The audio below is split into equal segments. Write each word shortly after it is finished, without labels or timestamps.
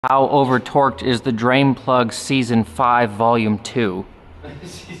How Overtorqued is the Drain Plug Season 5 Volume 2?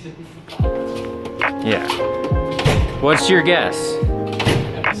 Yeah. What's your guess?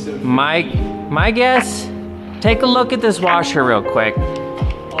 My guess? Take a look at this washer real quick.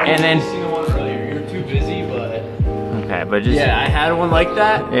 And then... You're too busy, but... Okay, but just... Yeah, I had one like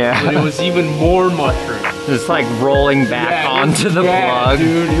that. Yeah. But it was even more mushroom. Just like rolling back onto the plug.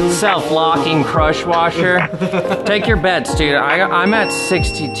 Dude, self-locking crush washer. Take your bets, dude. I'm at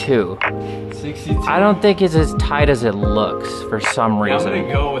 62. 62. I don't think it's as tight as it looks for some reason. I'm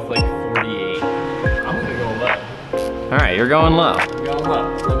gonna go with like 48. I'm gonna go low. All right, you're going low. I'm going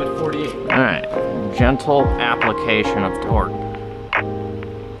low. I'm at 48. All right, gentle application of torque.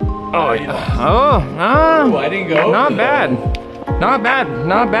 Oh, Oh, I didn't go. Not bad. Not bad.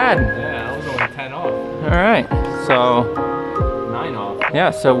 Not bad. Yeah, I was only 10 off. All right, so 9 off. yeah,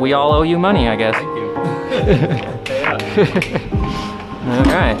 so we all owe you money, I guess. Thank you. All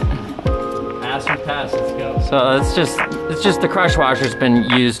right. Pass or pass, let's go. So it's just the crush washer's been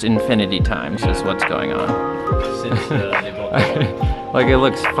used infinity times is what's going on. Since they both got Like it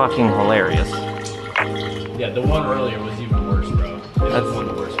looks fucking hilarious. Yeah, the one earlier was even worse, bro. That's one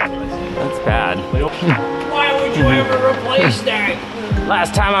of the worst ones I've seen. That's bad. Why would you ever replace that?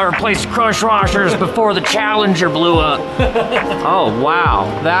 Last time I replaced crush washers before the Challenger blew up. Oh wow,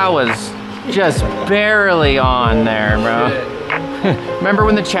 that was just barely on there, bro. Remember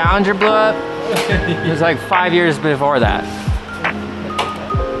when the Challenger blew up? It was like 5 years before that.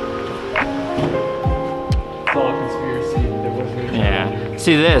 It's all conspiracy. There wasn't any Yeah.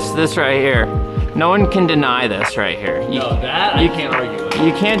 See this right here. No one can deny this right here. No, that I can't argue with.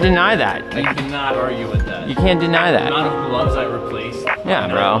 You can't deny that. I cannot argue with that. You can't deny The that. amount of gloves I replaced. Yeah,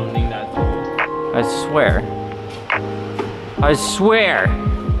 bro. Owning that tool. I swear. I swear.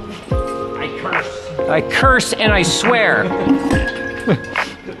 I curse. I curse and I swear.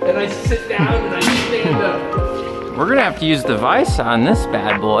 And I sit down and I stand up. We're gonna have to use the vise on this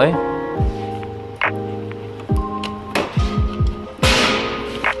bad boy.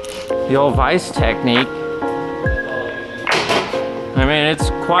 The old vise technique. I mean, it's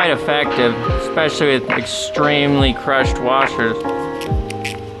quite effective, especially with extremely crushed washers.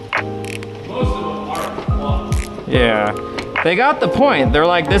 Most of them are gloves. Yeah. They got the point. They're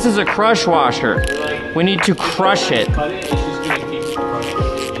like, this is a crush washer. We need to crush it. Cut it, it's just gonna keep crushing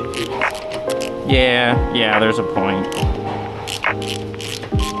it. Yeah, there's a point.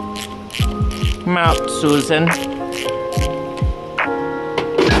 Come out, Susan.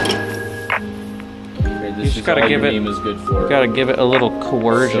 This just gotta give it- is good for. Gotta give it a little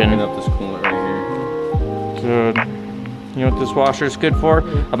coercion. Soaking up this coolant right here. Good. You know what this washer's good for?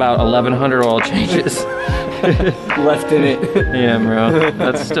 About 1,100 oil changes. Left in it. Yeah, bro.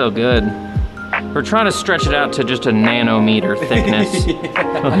 That's still good. We're trying to stretch it out to just a nanometer thickness. I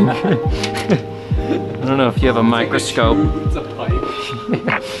don't know if you have a microscope. It's a pipe.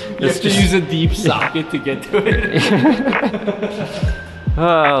 You have to use a deep socket to get to it.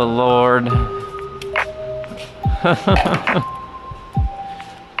 Oh, Lord.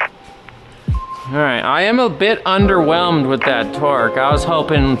 Alright, I am a bit underwhelmed with that torque. I was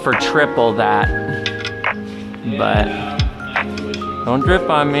hoping for triple that. But don't drip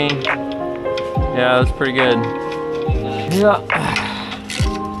on me. Yeah, that's pretty good. Yeah.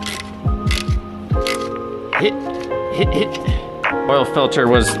 Hit. Oil filter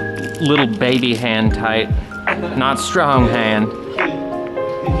was little baby hand tight, not strong hand.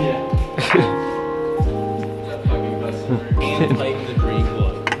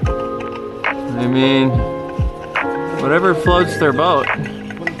 I mean, whatever floats their boat.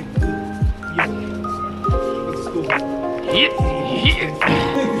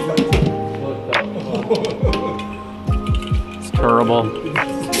 It's terrible.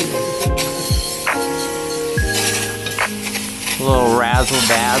 A little razzle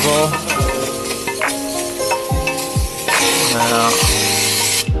dazzle.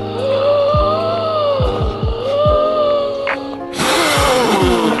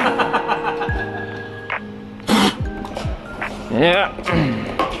 Yeah.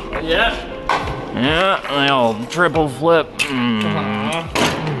 Yeah, the old triple flip.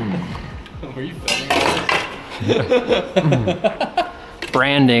 Were you filming this?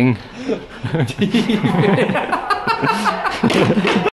 Branding.